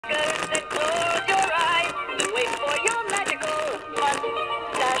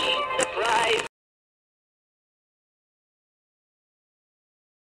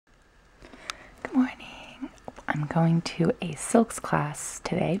going to a silks class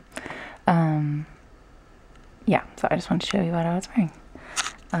today. Yeah, so I just wanted to show you what I was wearing.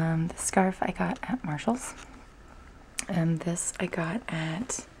 This scarf I got at Marshall's, and this I got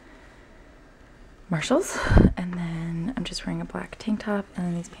at Marshall's, and then I'm just wearing a black tank top, and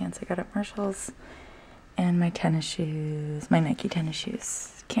then these pants I got at Marshall's, and my tennis shoes, my Nike tennis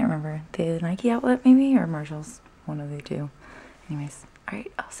shoes. Can't remember, the Nike outlet maybe, or Marshall's, one of the two. Anyways,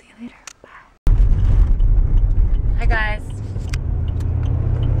 alright, I'll see you later. Bye. Hi guys.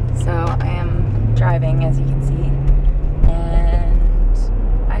 So I am driving, as you can see,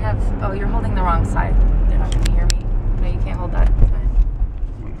 and I have, oh, you're holding the wrong side. They're not going to hear me. No, you can't hold that side.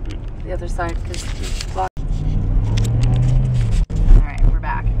 The other side, because it's blocked. Alright, we're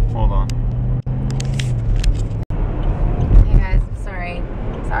back. Hold on. Hey guys, sorry.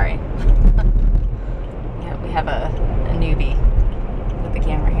 Yeah, we have a newbie with the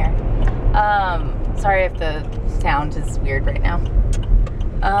camera here. Sorry if the sound is weird right now.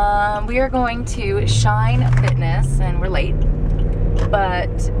 We are going to Shine Fitness, and we're late,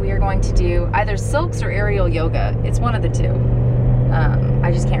 but we are going to do either silks or aerial yoga. It's one of the two.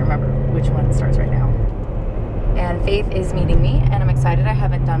 I just can't remember which one starts right now. And Faith is meeting me, and I'm excited. I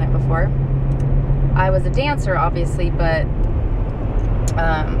haven't done it before. I was a dancer, obviously, but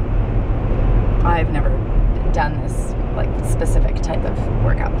I've never done this like specific type of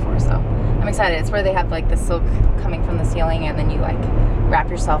workout before, so I'm excited. It's where they have like the silk coming from the ceiling, and then you like wrap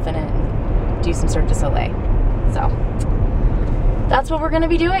yourself in it and do some Cirque du Soleil. So that's what we're going to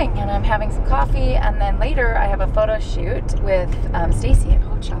be doing, and I'm having some coffee, and then later I have a photo shoot with Stacy at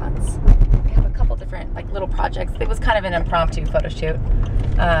Haute Shots. We have a couple different like little projects. It was kind of an impromptu photo shoot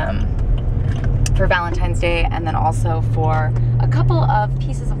for Valentine's Day, and then also for a couple of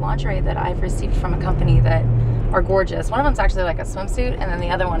pieces of lingerie that I've received from a company that are gorgeous. One of them's actually like a swimsuit, and then the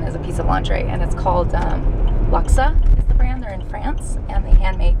other one is a piece of lingerie, and it's called Luxa is the brand. They're in France, and they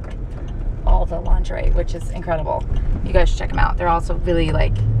hand make all the lingerie, which is incredible. You guys should check them out. They're also really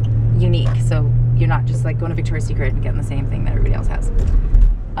like unique, so you're not just like going to Victoria's Secret and getting the same thing that everybody else has.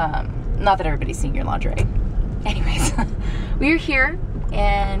 Not that everybody's seeing your lingerie. Anyways, we are here,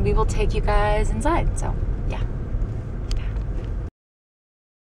 and we will take you guys inside, so yeah.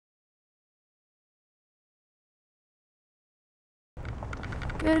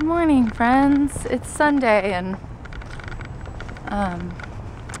 Good morning, friends. It's Sunday, and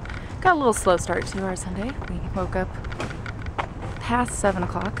got a little slow start to our Sunday. We woke up past 7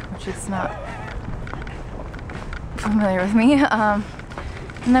 o'clock, which is not familiar with me.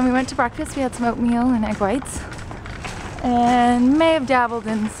 And then we went to breakfast. We had some oatmeal and egg whites, and may have dabbled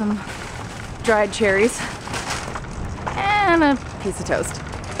in some dried cherries and a piece of toast.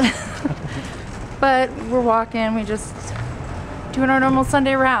 But we're walking. We just doing our normal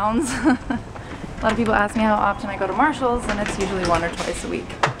Sunday rounds. A lot of people ask me how often I go to Marshall's, and it's usually 1 or twice a week.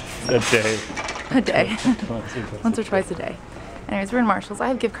 A day. A day. Once or twice a day. Anyways, we're in Marshall's. I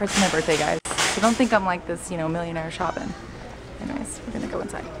have gift cards for my birthday, guys. So don't think I'm like this, you know, millionaire shopping. Anyways, we're gonna go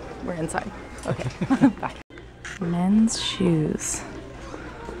inside. We're inside. Okay. Bye. Men's shoes.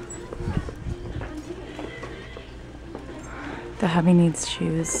 The hubby needs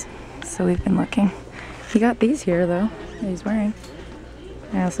shoes, so we've been looking. He got these here though, that he's wearing.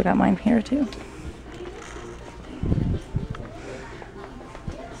 I also got mine here too.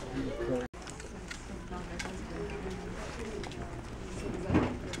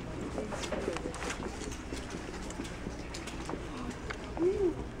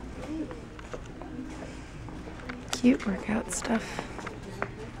 Cute workout stuff.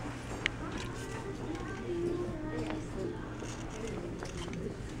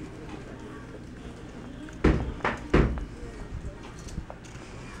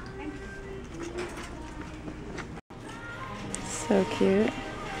 So cute.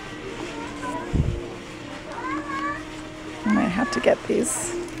 I might have to get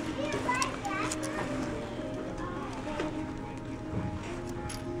these.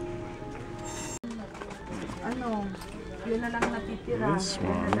 This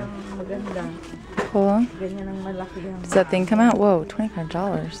one. Cool. Does that thing come out? Whoa,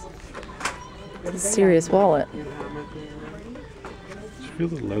 $25. It's a serious wallet. Just feel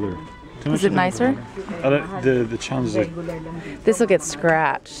the leather. Is it nicer? The challenge is like, This will get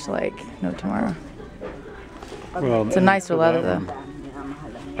scratched like no tomorrow. well, It's a nicer leather though.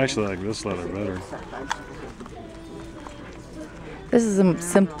 I actually like this leather better. This is a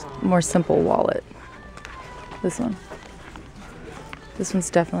more simple wallet. This one. This one's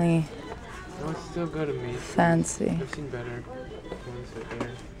definitely still go to Macy's. fancy. I've seen better ones there.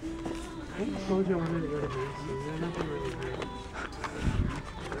 I told you I wanted to go to Macy's. They're not really great.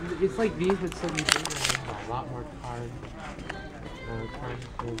 It's like these, but slightly bigger and have a lot more card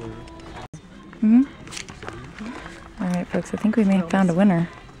holders. All right, folks. I think we may have found a winner.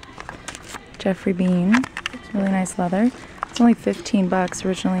 Jeffrey Bean. Really nice leather. It's only 15 bucks.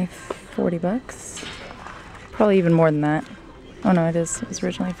 Originally 40 bucks. Probably even more than that. Oh no, it is. It was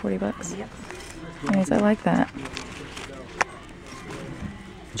originally 40 bucks. Anyways, I like that.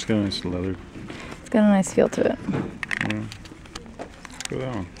 It's got a nice leather. It's got a nice feel to it. Yeah. Go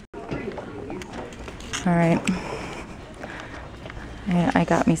that one. All right. I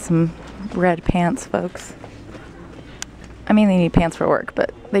got me some red pants, folks. I mean, they need pants for work,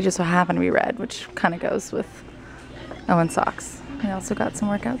 but they just so happen to be red, which kind of goes with... Oh, and socks. I also got some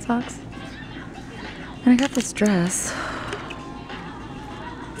workout socks. And I got this dress.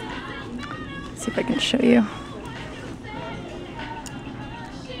 Let's see if I can show you.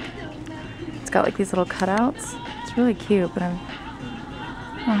 It's got like these little cutouts. It's really cute, but I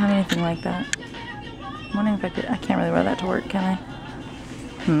don't have anything like that. I'm wondering if I could... I can't really wear that to work, can I?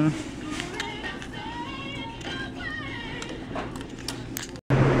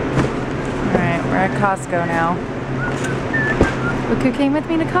 Alright, we're at Costco now. Look who came with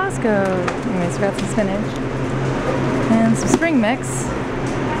me to Costco. Anyways, we got some spinach. And some spring mix.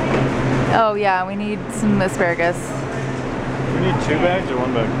 Oh yeah, we need some asparagus. We need 2 bags or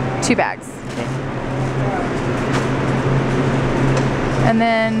 1 bag? 2 bags. Okay. And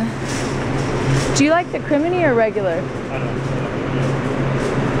then, do you like the crimini or regular? I don't know.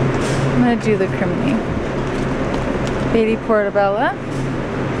 I'm gonna do the crimini. Baby portobello.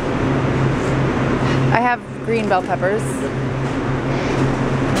 I have green bell peppers. I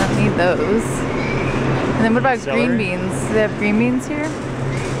don't need those. And then what about Celery? green beans? Do they have green beans here?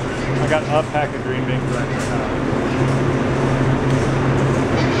 I got a pack of green beans right now.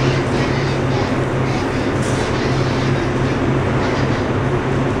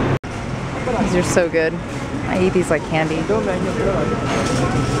 These are so good. I eat these like candy.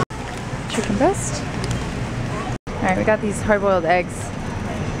 Chicken breast. Alright, we got these hard-boiled eggs.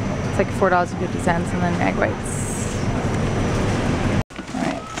 It's like $4.50 and then egg whites.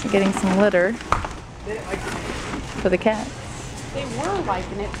 Alright, we're getting some litter for the cat. They were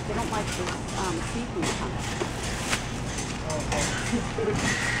liking it, but they don't like this seafood on it.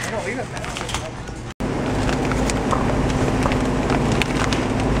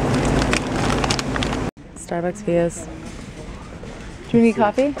 Starbucks Vias. Do you need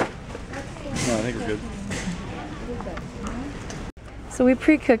coffee? No, I think we're good. So we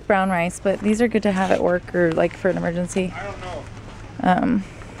pre-cooked brown rice, but these are good to have at work or like for an emergency. I don't know. And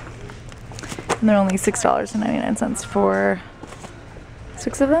they're only $6.99 for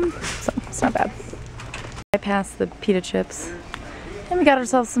 6 of them, so it's not bad. I passed the pita chips, and we got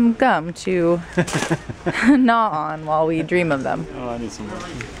ourselves some gum to gnaw on while we dream of them. Oh, I need some more.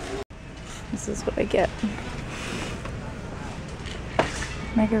 This is what I get.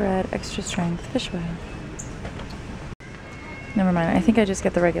 Mega red, extra strength fish oil. Never mind, I think I just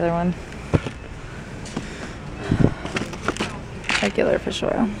get the regular one. Regular fish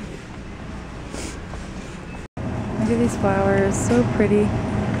oil. Look at these flowers, so pretty.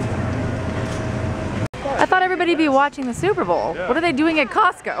 I thought everybody'd be watching the Super Bowl. Yeah. What are they doing at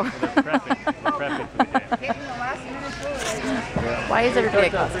Costco? They're prepping for the game. Why is everybody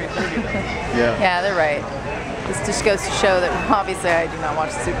at Costco? Yeah. Yeah, they're right. This just goes to show that obviously I do not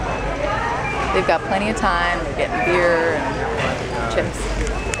watch the Super Bowl. They've got plenty of time. They're getting beer and chips.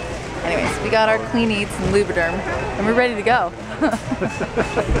 Anyways, we got our Clean Eats and Lubriderm, and we're ready to go.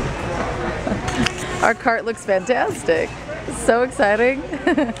 Our cart looks fantastic. It's so exciting.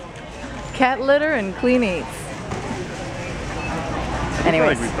 Cat litter and Clean Eats.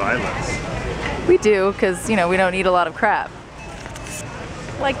 Anyways, I feel like we buy less. we do, because, you know, we don't eat a lot of crap.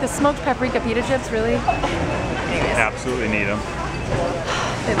 Like the smoked paprika pita chips, really? Anyways, Absolutely need them.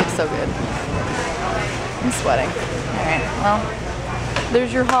 they look so good. I'm sweating. Alright, well,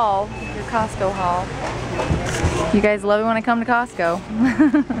 there's your haul, your Costco haul. You guys love it when I come to Costco.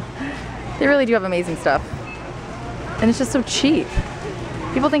 They really do have amazing stuff. And it's just so cheap.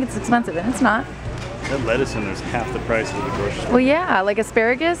 People think it's expensive, and it's not. That lettuce in there's half the price of the grocery store. Well, yeah, like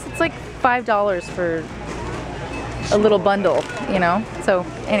asparagus, it's like $5 for a little bundle, you know? So,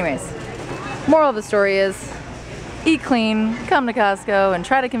 anyways, moral of the story is, eat clean, come to Costco, and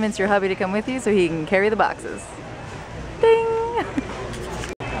try to convince your hubby to come with you so he can carry the boxes. Ding!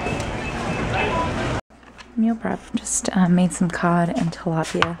 Meal prep. Just made some cod and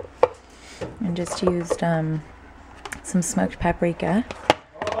tilapia. And just used some smoked paprika.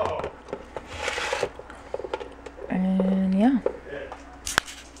 And yeah.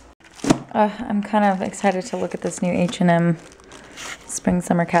 I'm kind of excited to look at this new H&M spring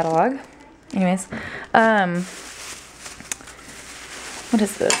summer catalog. Anyways, what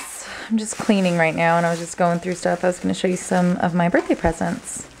is this? I'm just cleaning right now, and I was just going through stuff. I was going to show you some of my birthday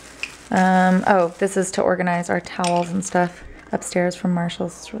presents. Oh, this is to organize our towels and stuff upstairs from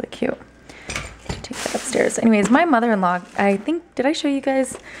Marshall's. It's really cute. Take that upstairs. Anyways, my mother-in-law, I think, did I show you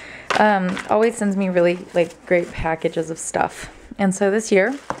guys? Always sends me really like great packages of stuff. And so this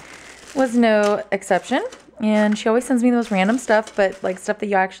year was no exception. And she always sends me those random stuff, but like stuff that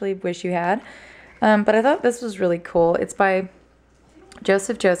you actually wish you had. But I thought this was really cool. It's by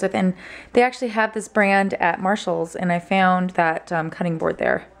Joseph, and they actually have this brand at Marshall's, and I found that cutting board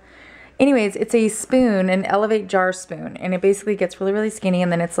there. Anyways, it's a spoon, an Elevate jar spoon, and it basically gets really, really skinny,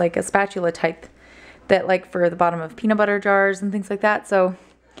 and then it's like a spatula type that like for the bottom of peanut butter jars and things like that. So,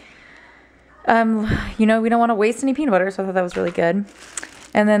 you know, we don't want to waste any peanut butter, so I thought that was really good.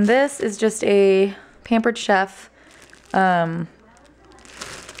 And then this is just a Pampered Chef, like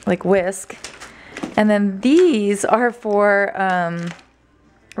whisk. And then these are for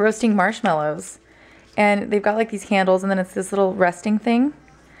roasting marshmallows. And they've got like these handles, and then it's this little resting thing.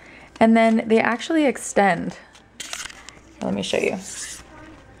 And then they actually extend. Let me show you.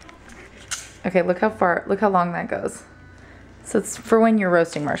 Okay, look how long that goes. So it's for when you're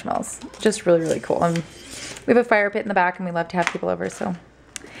roasting marshmallows. Just really, really cool. And we have a fire pit in the back, and we love to have people over, so.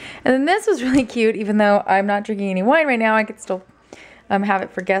 And then this was really cute, even though I'm not drinking any wine right now. I could still have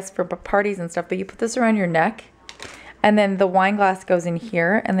it for guests for parties and stuff. But you put this around your neck, and then the wine glass goes in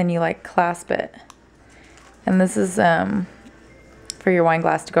here, and then you like clasp it. And this is for your wine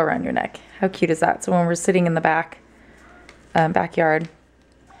glass to go around your neck. How cute is that? So when we're sitting in the backyard,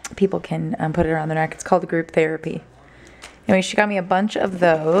 people can put it around their neck. It's called group therapy. Anyway, she got me a bunch of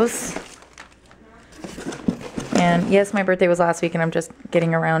those. And yes, my birthday was last week, and I'm just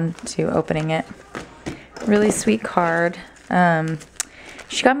getting around to opening it. Really sweet card.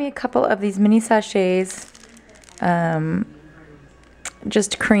 She got me a couple of these mini sachets.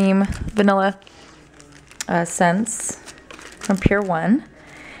 Just cream, vanilla scents from Pure One.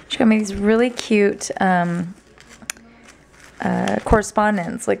 She got me these really cute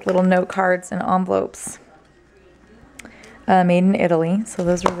correspondence, like little note cards and envelopes. Made in Italy, so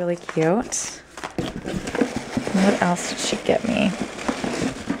those were really cute. And what else did she get me?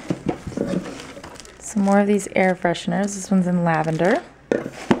 Some more of these air fresheners. This one's in lavender.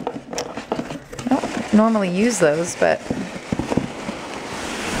 I don't normally use those, but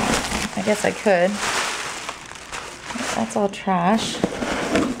I guess I could. That's all trash.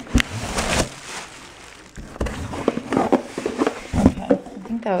 Okay, I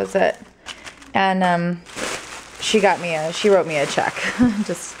think that was it. And she wrote me a check,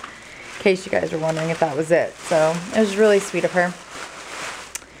 just in case you guys were wondering if that was it. So it was really sweet of her.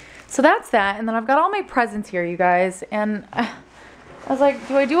 So that's that. And then I've got all my presents here, you guys. And I was like,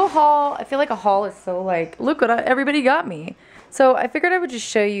 do I do a haul? I feel like a haul is so like, look what everybody got me. So I figured I would just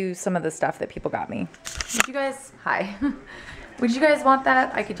show you some of the stuff that people got me. Would you guys, hi. Would you guys want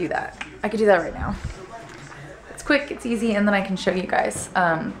that? I could do that. I could do that right now. It's quick, it's easy, and then I can show you guys.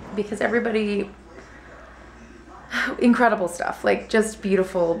 Because everybody, incredible stuff. Like just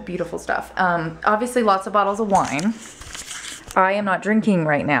beautiful, beautiful stuff. Obviously lots of bottles of wine. I am not drinking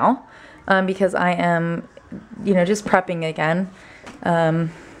right now because I am, you know, just prepping again.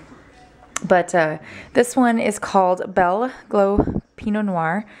 But this one is called Belle Glow Pinot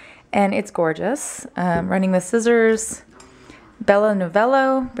Noir, and it's gorgeous. Running with scissors, Bella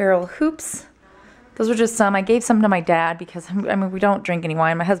Novello, barrel hoops. Those were just some. I gave some to my dad because, I mean, we don't drink any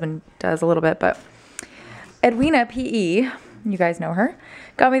wine. My husband does a little bit, but Edwina P.E., you guys know her,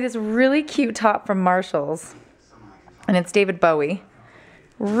 got me this really cute top from Marshall's, and it's David Bowie.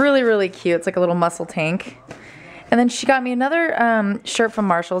 Really, really cute. It's like a little muscle tank. And then she got me another shirt from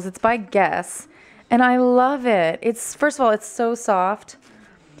Marshall's. It's by Guess, and I love it. It's, first of all, it's so soft,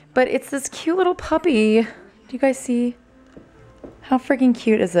 but it's this cute little puppy. Do you guys see? How freaking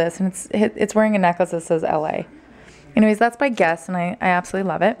cute is this? And it's wearing a necklace that says LA. Anyways, that's by Guess, and I absolutely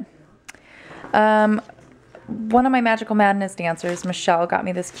love it. One of my Magical Madness dancers, Michelle, got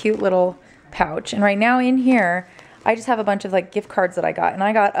me this cute little pouch. And right now in here, I just have a bunch of like gift cards that I got. And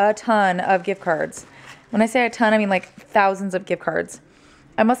I got a ton of gift cards. When I say a ton, I mean like thousands of gift cards.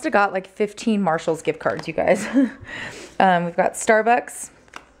 I must have got like 15 Marshall's gift cards, you guys. We've got Starbucks,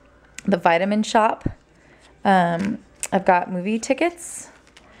 the Vitamin Shop. I've got movie tickets.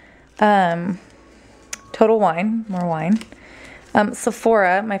 Total Wine, more wine.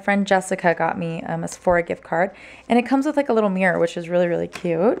 Sephora, my friend Jessica got me a Sephora gift card. And it comes with like a little mirror, which is really, really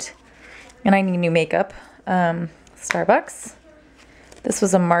cute. And I need new makeup. Starbucks. This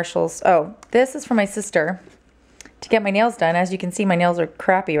was a Marshall's. Oh, this is for my sister. to get my nails done. As you can see, my nails are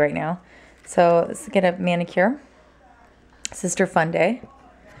crappy right now. So let's get a manicure. Sister Fun Day.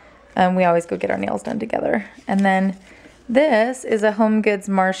 We always go get our nails done together. And then this is a Home Goods,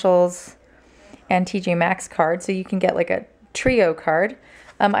 Marshalls, and TJ Maxx card. So you can get like a trio card.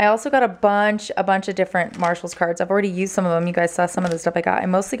 I also got a bunch of different Marshalls cards. I've already used some of them. You guys saw some of the stuff I got. I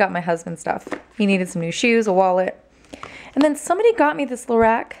mostly got my husband's stuff. He needed some new shoes, a wallet. And then somebody got me this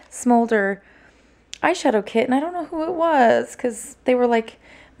Lorac Smolder eyeshadow kit, and I don't know who it was, because they were like,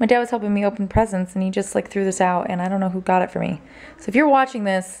 my dad was helping me open presents, and he just like threw this out, and I don't know who got it for me. So if you're watching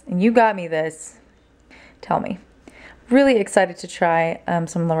this, and you got me this, tell me. Really excited to try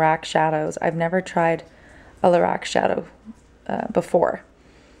some Lorac shadows. I've never tried a Lorac shadow before.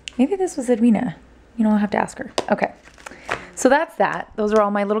 Maybe this was Edwina. You know, I'll have to ask her. Okay. So that's that. Those are all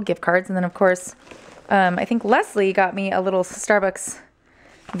my little gift cards. And then, of course, I think Leslie got me a little Starbucks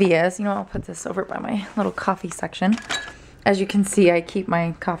Vias. You know, I'll put this over by my little coffee section. As you can see, I keep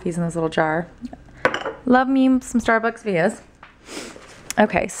my coffees in this little jar. Love me some Starbucks Vias.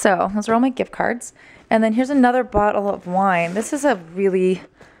 Okay, so those are all my gift cards. And then here's another bottle of wine. This is a really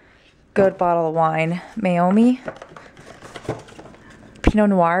good bottle of wine. Maomi Pinot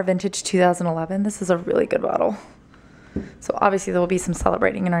Noir, vintage 2011. This is a really good bottle. So obviously there will be some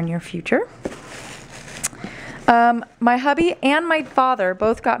celebrating in our near future. My hubby and my father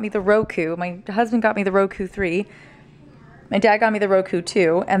both got me the Roku. My husband got me the Roku 3. My dad got me the Roku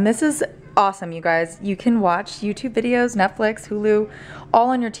 2. And this is awesome, you guys. You can watch YouTube videos, Netflix, Hulu, all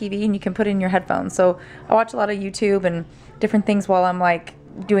on your TV, and you can put it in your headphones. So I watch a lot of YouTube and different things while I'm like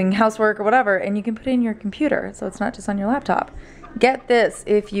doing housework or whatever, and you can put it in your computer, so it's not just on your laptop. Get this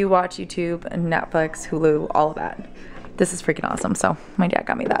if you watch YouTube and Netflix, Hulu, all of that. This is freaking awesome. So my dad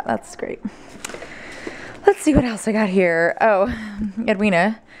got me that. That's great. Let's see what else I got here. Oh,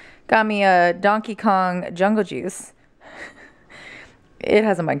 Edwina got me a Donkey Kong Jungle Juice. It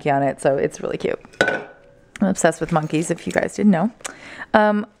has a monkey on it, so it's really cute. I'm obsessed with monkeys, if you guys didn't know.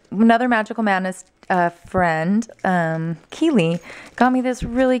 Another Magical Madness friend, Keely, got me this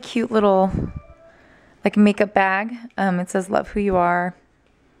really cute little like makeup bag. It says love who you are.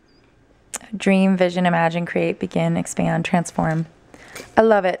 Dream, vision, imagine, create, begin, expand, transform. I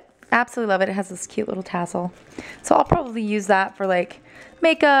love it. Absolutely love it. It has this cute little tassel. So I'll probably use that for like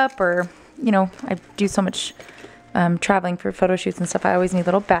makeup, or, you know, I do so much traveling for photo shoots and stuff. I always need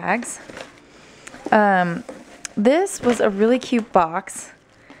little bags. This was a really cute box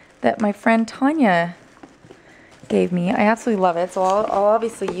that my friend Tanya gave me. I absolutely love it. So I'll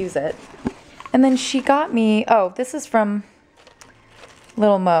obviously use it. And then she got me, oh, this is from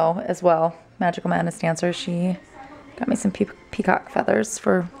Little Mo as well, Magical Madness dancer. She got me some peacock feathers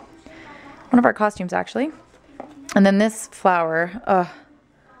for one of our costumes, actually. And then this flower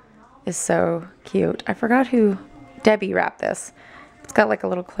is so cute. I forgot who Debbie wrapped this. It's got like a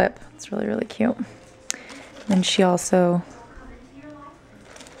little clip. It's really, really cute. And then she also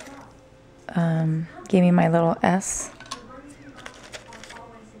gave me my little S.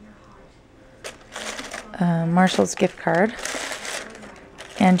 Marshall's gift card,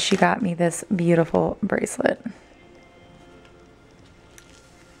 and she got me this beautiful bracelet.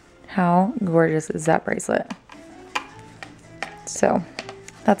 How gorgeous is that bracelet? So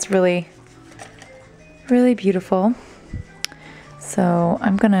that's really, really beautiful. So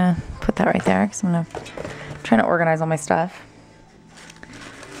I'm gonna put that right there because I'm trying to organize all my stuff.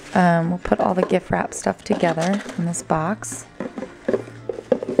 We'll put all the gift wrap stuff together in this box.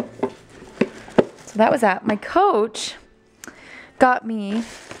 So that was that. My coach got me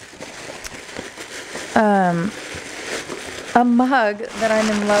a mug that I'm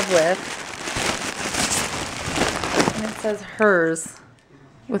in love with. And it says hers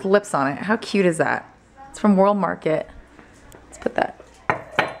with lips on it. How cute is that? It's from World Market. Let's put that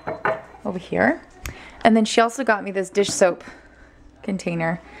over here. And then she also got me this dish soap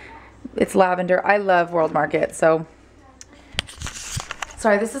container. It's lavender. I love World Market, so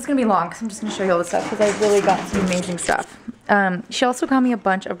sorry, this is going to be long because I'm just going to show you all the stuff because I really got some amazing stuff. She also got me a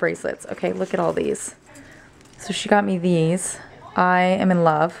bunch of bracelets. Okay, look at all these. So she got me these. I am in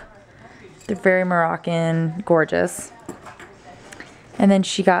love. They're very Moroccan, gorgeous. And then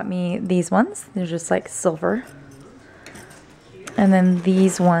she got me these ones. They're just like silver. And then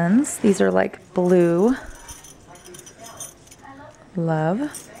these ones. These are like blue.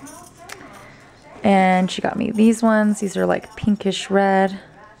 Love. And she got me these ones. These are like pinkish red.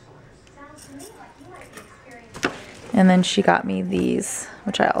 And then she got me these,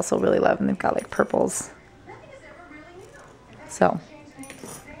 which I also really love. And they've got like purples. So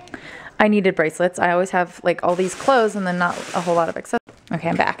I needed bracelets. I always have like all these clothes and then not a whole lot of accessories. Okay,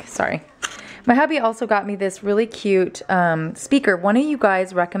 I'm back. Sorry. My hubby also got me this really cute speaker. One of you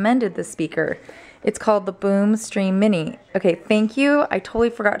guys recommended this speaker. It's called the Boom Stream Mini. Okay, thank you. I totally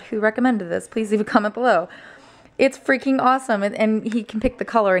forgot who recommended this. Please leave a comment below. It's freaking awesome, and he can pick the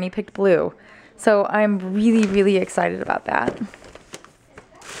color, and he picked blue. So I'm really, really excited about that.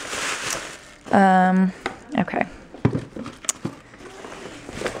 Okay.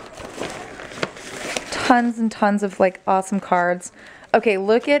 Tons and tons of like awesome cards. Okay,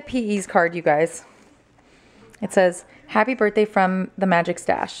 look at PE's card, you guys. It says, "Happy birthday from the Magic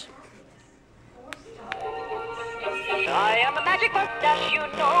Stash." I am a magic mustache, you know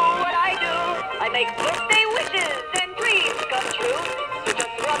what I do. I make birthday wishes and dreams come true. So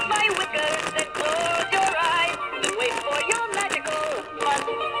just rub my whiskers and close your eyes and wait for your magical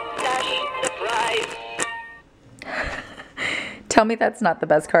mustache surprise. Tell me that's not the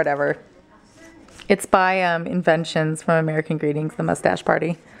best card ever. It's by Inventions from American Greetings, the Mustache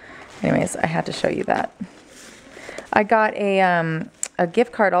Party. Anyways, I had to show you that. I got a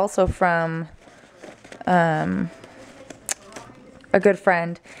gift card also from a good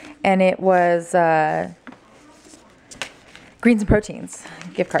friend, and it was Greens and Proteins,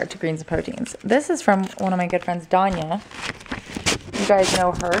 gift card to Greens and Proteins. This is from one of my good friends, Danya. You guys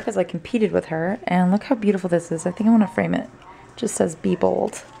know her because I competed with her, and look how beautiful this is. I think I want to frame it. It just says "Be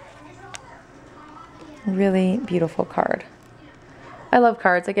Bold." Really beautiful card. I love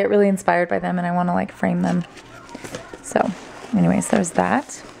cards. I get really inspired by them, and I want to like frame them. So anyways, there's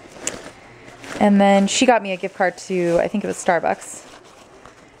that. And then she got me a gift card to, I think it was Starbucks,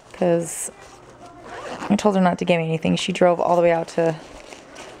 because I told her not to give me anything. She drove all the way out to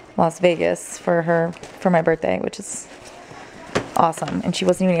Las Vegas for my birthday, which is awesome. And she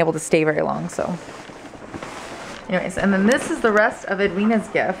wasn't even able to stay very long, so. Anyways, and then this is the rest of Edwina's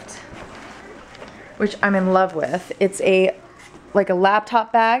gift, which I'm in love with. It's like a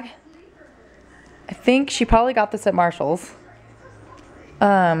laptop bag. I think she probably got this at Marshall's.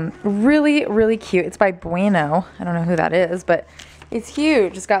 Really, really cute. It's by Bueno. I don't know who that is, but it's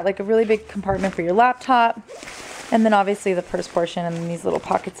huge. It's got like a really big compartment for your laptop, and then obviously the purse portion, and then these little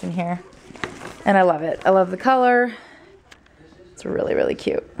pockets in here. And I love it. I love the color. It's really, really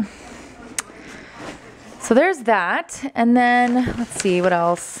cute. So there's that. And then let's see what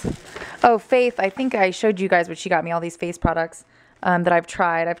else. Oh, Faith. I think I showed you guys what she got me, all these face products that I've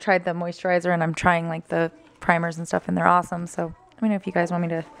tried. I've tried the moisturizer, and I'm trying like the primers and stuff, and they're awesome. So let me know if you guys want me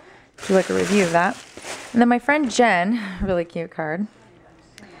to do like a review of that. And then my friend Jen, really cute card,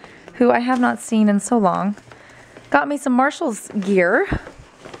 who I have not seen in so long, got me some Marshall's gear.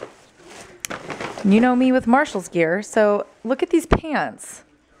 And you know me with Marshall's gear, so look at these pants.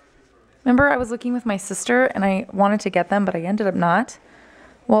 Remember I was looking with my sister and I wanted to get them, but I ended up not.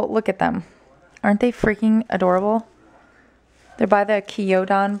 Well, look at them. Aren't they freaking adorable? They're by the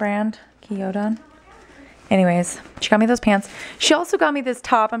Kyodan brand. Kyodan. Anyways, she got me those pants. She also got me this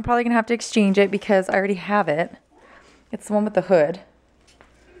top. I'm probably going to have to exchange it because I already have it. It's the one with the hood.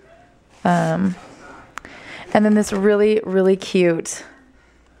 And then this really, really cute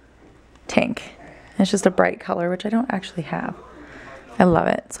tank. And it's just a bright color, which I don't actually have. I love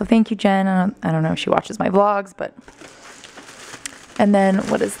it. So thank you, Jen. I don't know if she watches my vlogs, but... And then,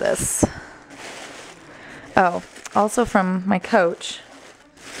 what is this? Oh, also from my coach.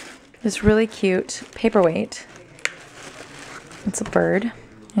 This really cute paperweight. It's a bird.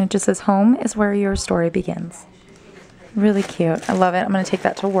 And it just says, "Home is where your story begins." Really cute. I love it. I'm going to take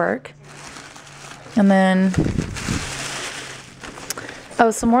that to work. And then,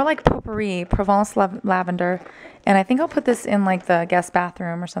 oh, some more like potpourri, Provence lavender. And I think I'll put this in like the guest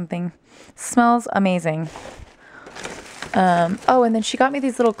bathroom or something. Smells amazing. Oh, and then she got me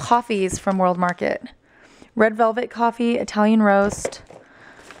these little coffees from World Market. Red velvet coffee, Italian roast.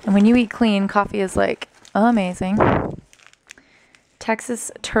 And when you eat clean, coffee is like amazing.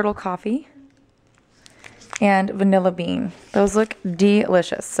 Texas turtle coffee. And vanilla bean. Those look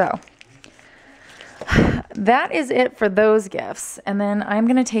delicious. So that is it for those gifts. And then I'm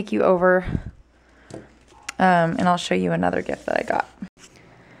going to take you over and I'll show you another gift that I got.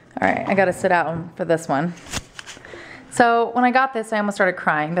 All right, I got to sit down for this one. So when I got this, I almost started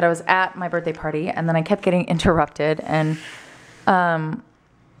crying, but I was at my birthday party and then I kept getting interrupted. And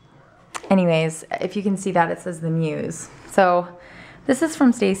anyways, if you can see that, it says The Muse. So this is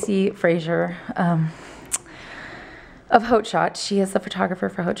from Stacy Frazier of Haute Shots. She is the photographer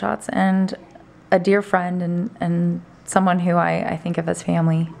for Haute Shots and a dear friend and someone who I think of as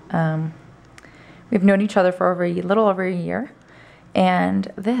family. We've known each other for a little over a year. And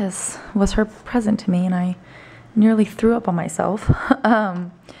this was her present to me, and I nearly threw up on myself.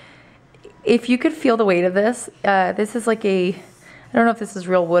 If you could feel the weight of this, this is like a I don't know if this is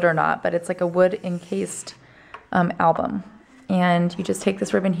real wood or not, but it's like a wood encased album. And you just take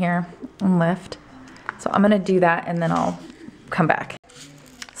this ribbon here and lift. So I'm gonna do that and then I'll come back.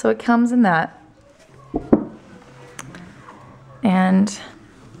 So it comes in that. And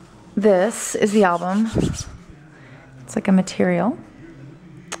this is the album. It's like a material.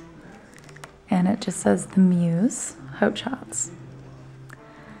 And it just says The Muse, Haute Shots.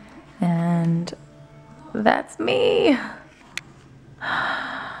 And that's me.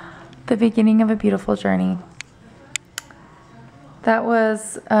 The beginning of a beautiful journey. That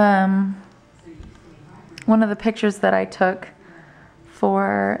was one of the pictures that I took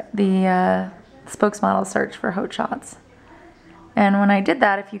for the spokesmodel search for Haute Shots. And when I did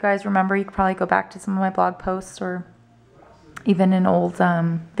that, if you guys remember, you could probably go back to some of my blog posts or even an old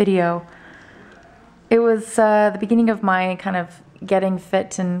video. It was the beginning of my kind of getting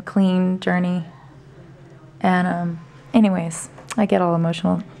fit and clean journey. And anyways, I get all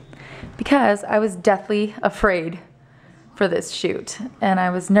emotional because I was deathly afraid for this shoot. And I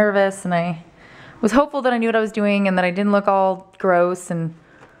was nervous and I was hopeful that I knew what I was doing and that I didn't look all gross. And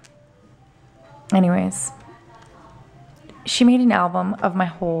anyways, she made an album of my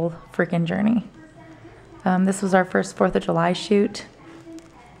whole freaking journey. This was our first 4th of July shoot.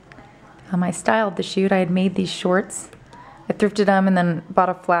 I styled the shoot. I had made these shorts. I thrifted them and then bought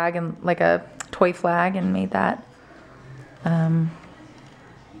a flag and like a toy flag and made that.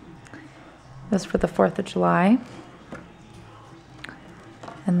 This for the 4th of July.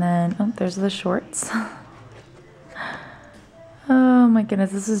 And then, oh, there's the shorts. Oh my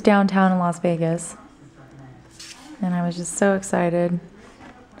goodness, this is downtown in Las Vegas. And I was just so excited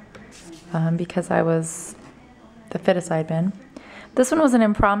because I was the fittest I'd been. This one was an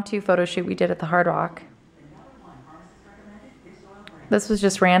impromptu photo shoot we did at the Hard Rock. This was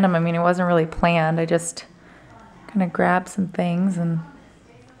just random. I mean, it wasn't really planned. I just kind of grabbed some things and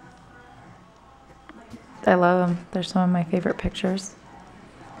I love them. They're some of my favorite pictures.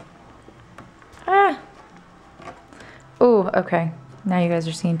 Ah! Oh, okay. Now you guys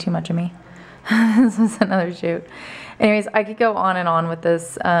are seeing too much of me. This was another shoot. Anyways, I could go on and on with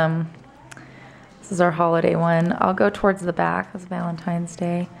this. This is our holiday one. I'll go towards the back. It's Valentine's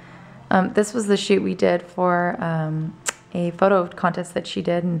Day. This was the shoot we did for a photo contest that she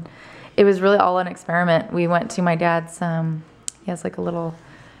did, and it was really all an experiment. We went to my dad's, he has like a little,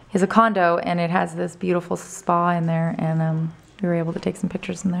 he has a condo, and it has this beautiful spa in there, and we were able to take some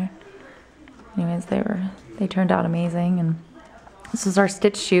pictures in there. Anyways, they turned out amazing, and this is our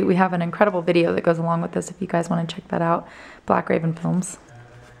stitch shoot. We have an incredible video that goes along with this if you guys want to check that out. Black Raven Films.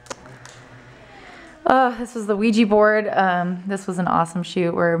 This was the Ouija board. This was an awesome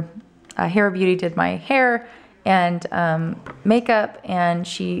shoot where Hair Beauty did my hair and makeup, and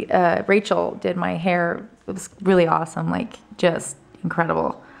Rachel did my hair. It was really awesome, like just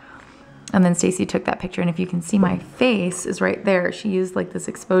incredible. And then Stacy took that picture, and if you can see, my face is right there. She used like this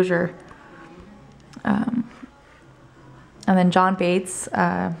exposure. And then John Bates,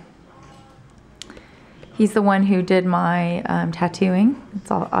 he's the one who did my tattooing.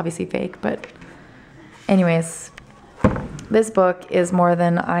 It's all obviously fake, but anyways, this book is more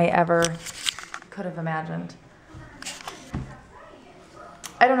than I ever could have imagined.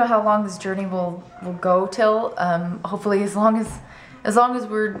 I don't know how long this journey will go till. Hopefully, as long as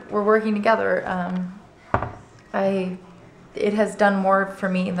we're working together. It has done more for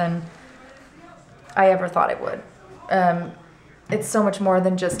me than I ever thought it would. It's so much more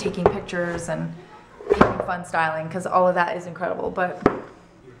than just taking pictures and having fun styling, because all of that is incredible, but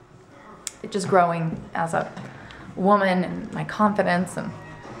it's just growing as a woman and my confidence, and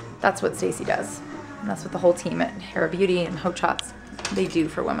that's what Stacy does. And that's what the whole team at Hair Beauty and Haute Shots, they do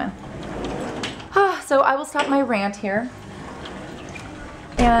for women. So I will stop my rant here,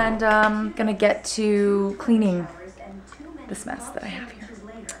 and I'm gonna get to cleaning this mess that I have here.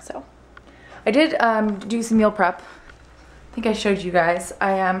 So I did do some meal prep. I think I showed you guys.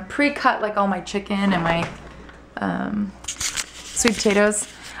 I pre-cut like all my chicken and my sweet potatoes.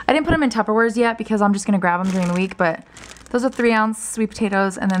 I didn't put them in Tupperwares yet because I'm just gonna grab them during the week, but those are 3-ounce sweet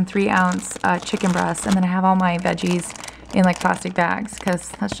potatoes and then 3-ounce chicken breasts, and then I have all my veggies in like plastic bags because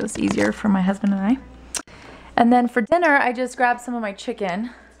that's just easier for my husband and I. And then for dinner, I just grabbed some of my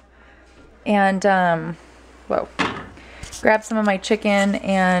chicken and, grabbed some of my chicken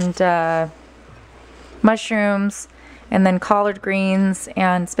and mushrooms, and then collard greens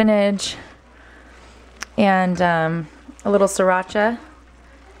and spinach and a little sriracha,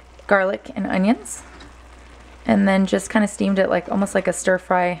 garlic and onions, and then just kind of steamed it like almost like a stir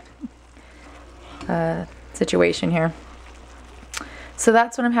fry situation here. So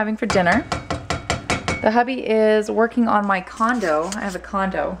that's what I'm having for dinner. The hubby is working on my condo. I have a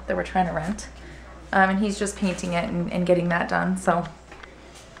condo that we're trying to rent. And he's just painting it and getting that done. So,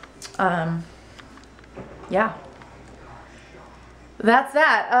 yeah. That's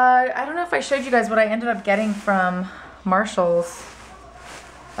that. I don't know if I showed you guys what I ended up getting from Marshall's.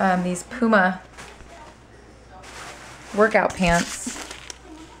 These Puma workout pants.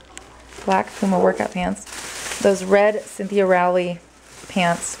 Black Puma workout pants. Those red Cynthia Rowley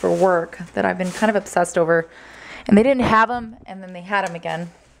pants for work that I've been kind of obsessed over. And they didn't have them, and then they had them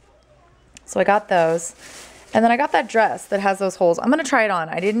again. So I got those. And then I got that dress that has those holes. I'm going to try it on.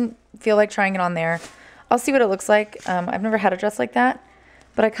 I didn't feel like trying it on there. I'll see what it looks like. I've never had a dress like that.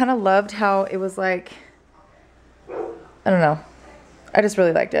 But I kind of loved how it was like, I don't know. I just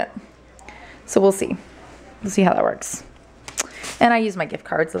really liked it. So we'll see. We'll see how that works. And I used my gift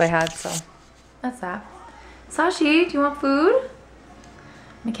cards that I had, so that's that. Sashi, do you want food?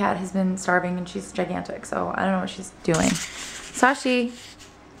 My cat has been starving and she's gigantic, so I don't know what she's doing. Sashi,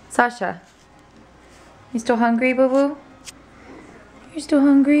 Sasha, you still hungry, boo-boo? You're still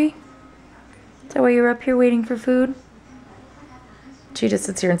hungry? Is that why you're up here waiting for food? She just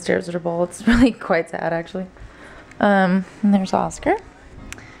sits here and stares at her bowl. It's really quite sad, actually. And there's Oscar.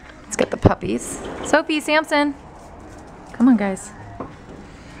 Let's get the puppies. Sophie, Samson. Come on, guys.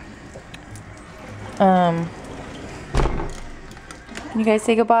 Can you guys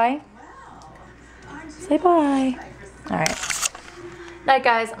say goodbye? Say bye. All right. Night,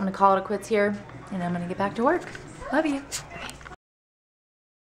 guys. I'm going to call it a quits here, and I'm going to get back to work. Love you.